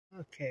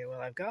Okay, well,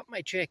 I've got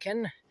my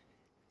chicken.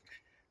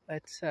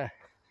 Let's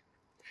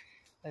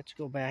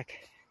go back.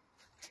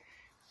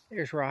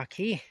 There's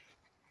Rocky.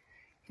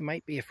 He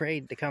might be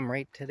afraid to come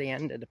right to the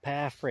end of the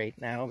path right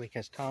now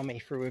because Tommy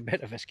threw a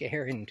bit of a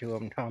scare into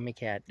him. Tommy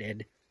Cat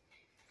did.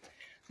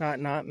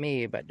 Not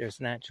me, but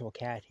there's an actual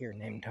cat here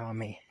named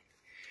Tommy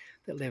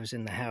that lives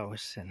in the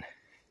house, and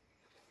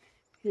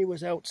he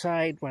was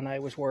outside when I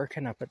was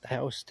working up at the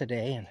house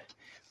today, and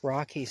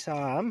Rocky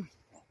saw him.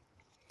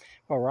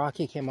 Well,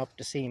 Rocky came up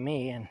to see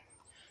me, and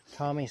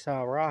Tommy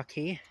saw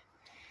Rocky,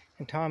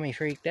 and Tommy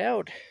freaked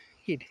out.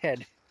 He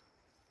did.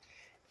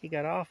 He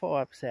got awful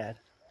upset.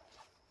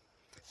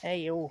 Hey,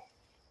 you.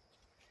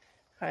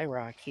 Hi,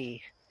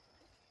 Rocky.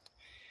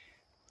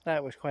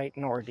 That was quite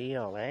an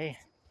ordeal, eh?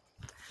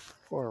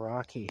 Poor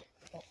Rocky.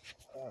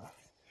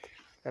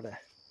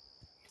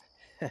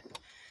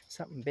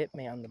 Something bit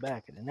me on the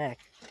back of the neck.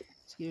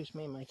 Excuse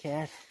me, my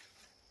cat.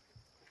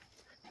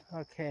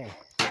 Okay.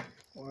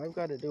 Well, I've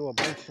got to do a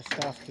bunch of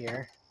stuff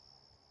here.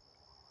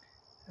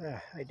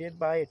 I did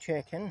buy a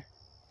chicken.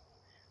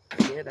 I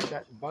did. I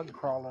got a bug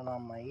crawling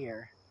on my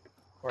ear.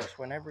 Of course,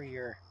 whenever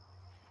you're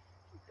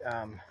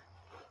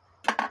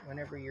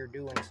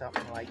doing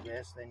something like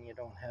this, then you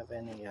don't have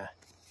any.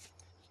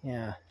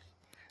 Yeah.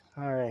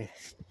 All right.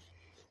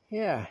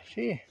 Yeah.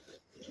 See,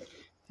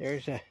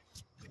 there's a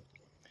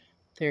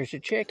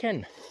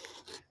chicken.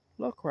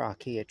 Look,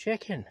 Rocky, a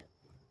chicken.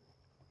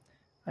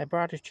 I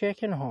brought a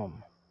chicken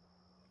home.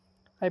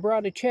 I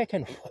brought a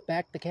chicken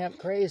back to Camp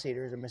Crazy.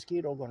 There's a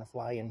mosquito going to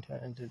fly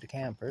into the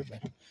camper,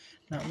 but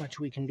not much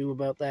we can do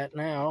about that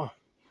now.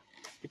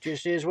 It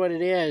just is what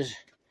it is.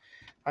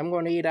 I'm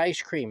going to eat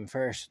ice cream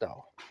first,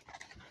 though.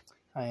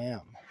 I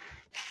am.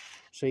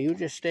 So you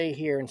just stay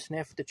here and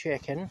sniff the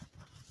chicken.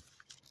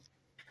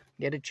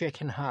 Get a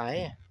chicken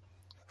high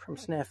from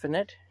sniffing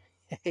it.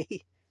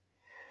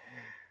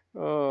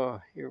 Oh,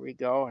 here we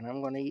go. And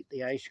I'm going to eat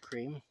the ice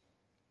cream.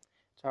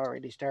 It's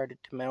already started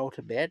to melt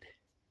a bit.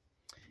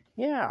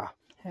 Yeah,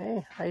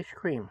 hey, ice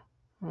cream.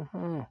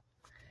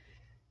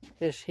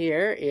 This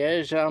here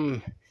is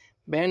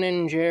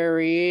Ben &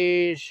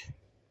 Jerry's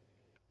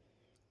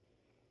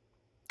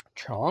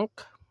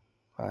chunk.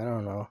 I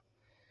don't know.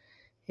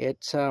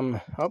 It's oh,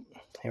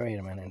 wait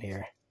a minute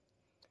here.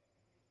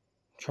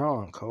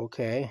 Chunk,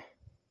 okay.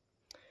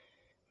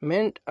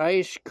 Mint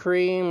ice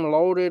cream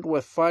loaded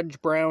with fudge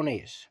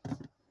brownies.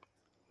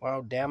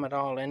 Well, damn it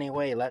all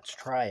anyway, let's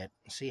try it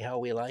and see how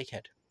we like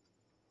it.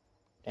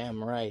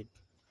 Damn right.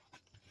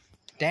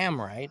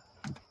 Damn right.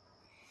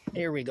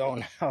 Here we go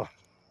now.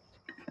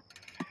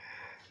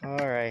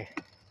 Alright.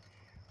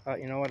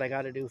 You know what I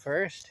got to do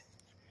first?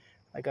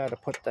 I got to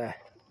put the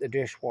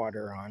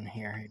dishwater on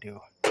here. I do.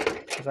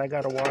 Because I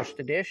got to wash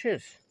the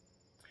dishes.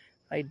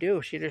 I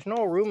do. See, there's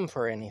no room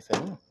for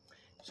anything.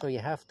 So you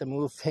have to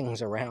move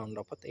things around.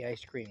 I'll put the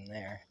ice cream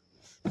there.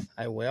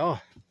 I will.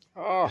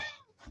 Oh,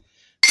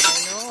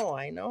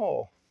 I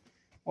know.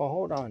 Well,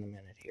 hold on a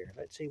minute here.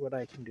 Let's see what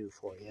I can do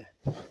for you.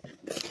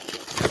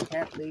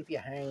 Can't leave you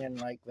hanging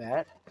like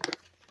that.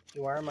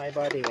 You are my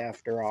buddy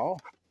after all.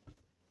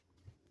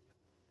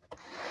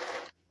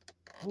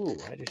 Ooh,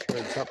 I just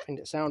heard something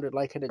that sounded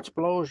like an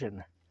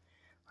explosion.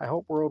 I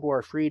hope World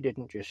War III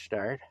didn't just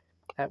start.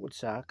 That would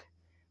suck.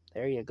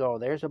 There you go.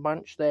 There's a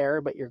bunch there,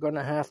 but you're going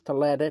to have to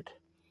let it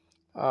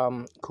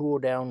cool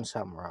down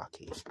some,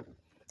 Rocky.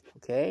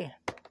 Okay?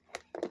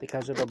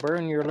 Because it'll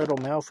burn your little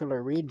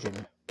mouthfiller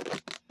region.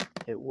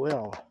 It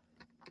will.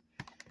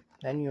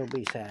 Then you'll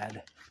be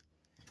sad.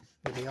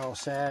 You'll be all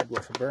sad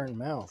with a burned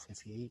mouth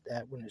if you eat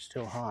that when it's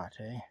still hot,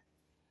 eh?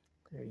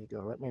 There you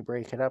go. Let me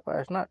break it up.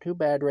 It's not too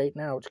bad right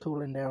now. It's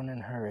cooling down in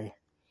a hurry.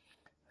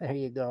 There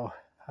you go.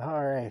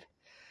 All right.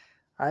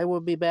 I will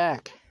be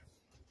back.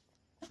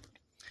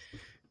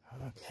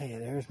 Okay,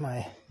 there's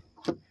my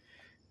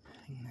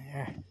thing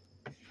there.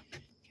 You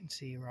can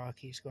see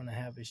Rocky's going to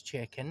have his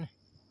chicken.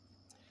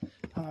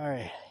 All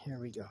right, here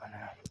we go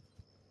now.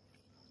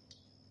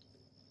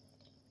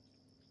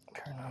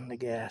 Turn on the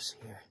gas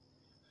here.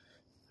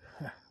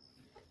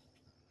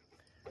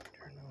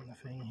 Turn on the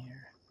thing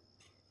here.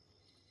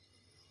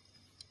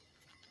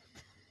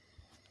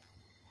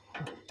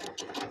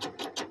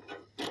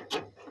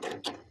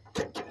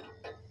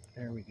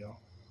 There we go.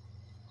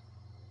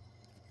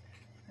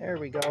 There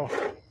we go.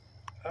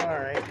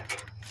 Alright.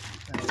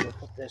 Now we'll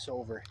put this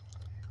over.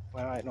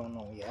 Well, I don't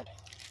know yet.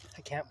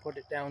 I can't put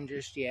it down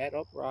just yet.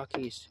 Oh,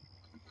 Rocky's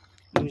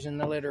using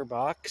the litter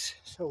box,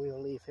 so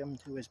we'll leave him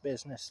to his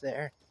business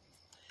there.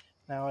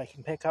 Now I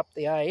can pick up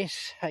the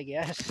ice, I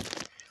guess.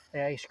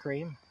 The ice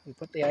cream. We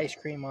put the ice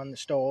cream on the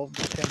stove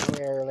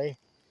temporarily.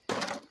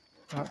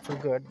 Not for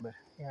good, but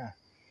yeah.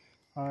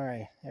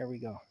 Alright, there we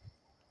go.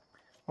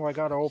 Oh, I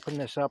gotta open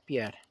this up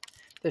yet.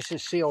 This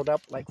is sealed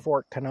up like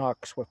Fort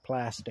Knox with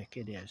plastic,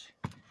 it is.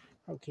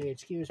 Okay,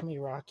 excuse me,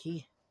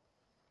 Rocky.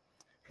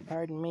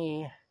 Pardon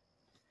me.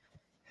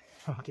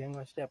 Okay, I'm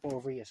gonna step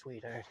over you,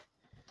 sweetheart.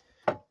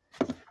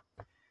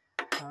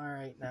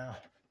 Alright, now.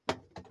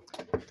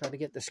 Gotta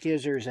get the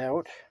skizzers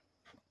out.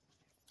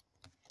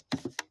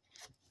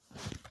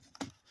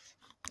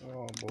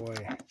 Oh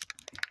boy.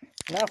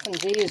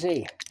 Nothing's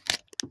easy.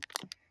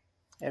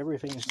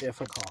 Everything's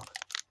difficult.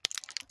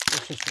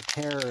 This is so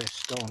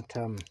terrorists don't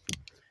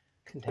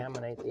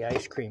contaminate the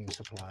ice cream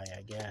supply,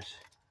 I guess.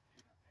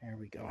 There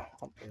we go.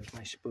 Oh, there's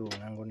my spoon.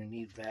 I'm going to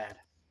need that.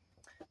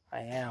 I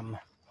am.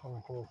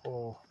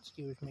 Oh.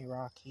 Excuse me,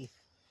 Rocky.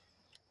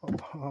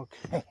 Oh,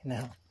 okay,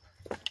 now.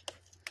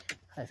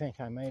 I think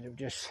I might have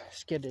just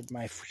skidded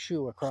my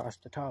shoe across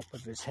the top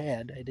of his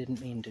head. I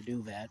didn't mean to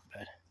do that,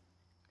 but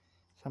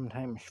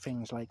sometimes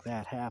things like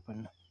that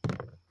happen.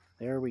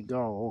 There we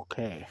go.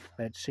 Okay,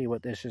 let's see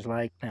what this is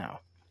like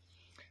now.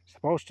 It's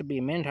supposed to be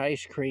mint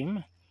ice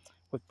cream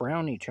with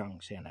brownie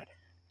chunks in it.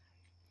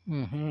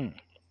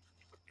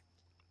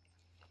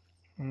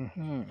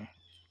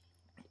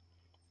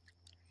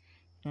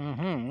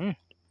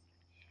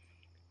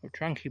 With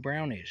chunky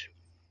brownies.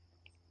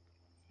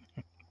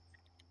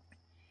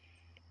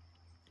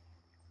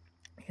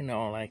 You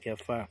know, like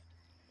if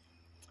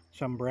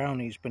some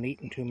brownie's been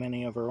eating too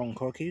many of her own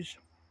cookies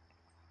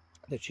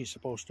that she's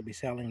supposed to be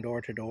selling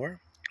door to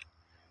door.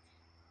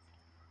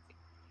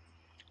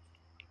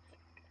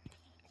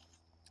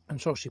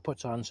 And so she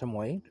puts on some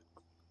weight.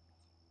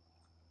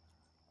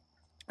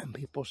 And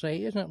people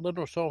say, isn't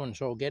little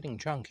so-and-so getting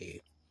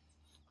chunky?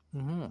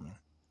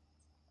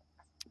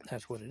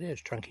 That's what it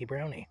is, chunky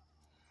brownie.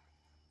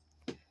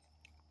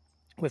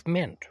 With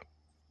mint.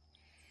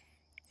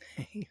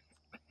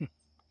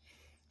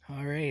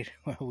 All right,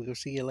 well, we'll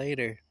see you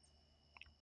later.